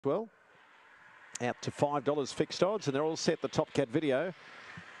well. Out to $5 fixed odds, and they're all set. The Top Cat video.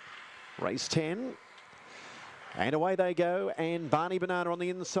 Race 10. And away they go, and Barney Banana on the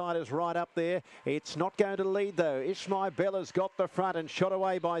inside is right up there. It's not going to lead, though. Ishmael Bella's got the front and shot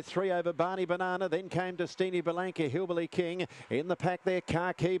away by 3 over Barney Banana. Then came Destiny Belanca, Hillbilly King. In the pack there,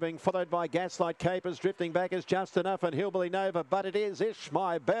 Car Keeping, followed by Gaslight Capers. Drifting back is Just Enough and Hillbilly Nova, but it is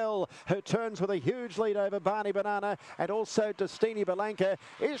Ishmael Bell who turns with a huge lead over Barney Banana and also Destiny Belanca.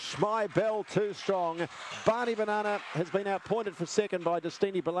 Ishmael Bell too strong. Barney Banana has been outpointed for second by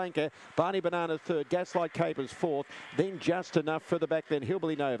Destiny Belanca. Barney Banana third, Gaslight Capers fourth, then Just Enough further back, then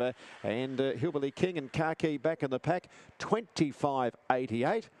Hillbilly Nova and Hillbilly King and Kaki back in the pack,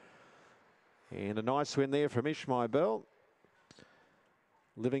 25.88. And a nice win there from Ishmael Bell,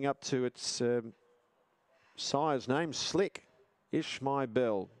 living up to its sire's name, Slick. Ishmael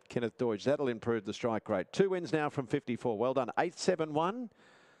Bell, Kenneth Deutsch, that'll improve the strike rate. 2 wins now from 54, well done. 8-7-1,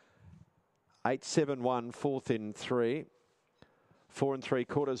 8-7-1, fourth in 3. 4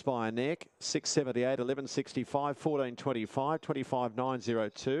 3/4 by a neck, 6.78, 11.65, 14.25,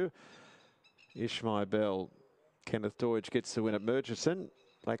 25.902. Ishmael Bell, Kenneth Deutsch gets the win at Murchison.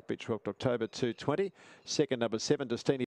 Black Beach Rock, October 220. Second, number 7, Destiny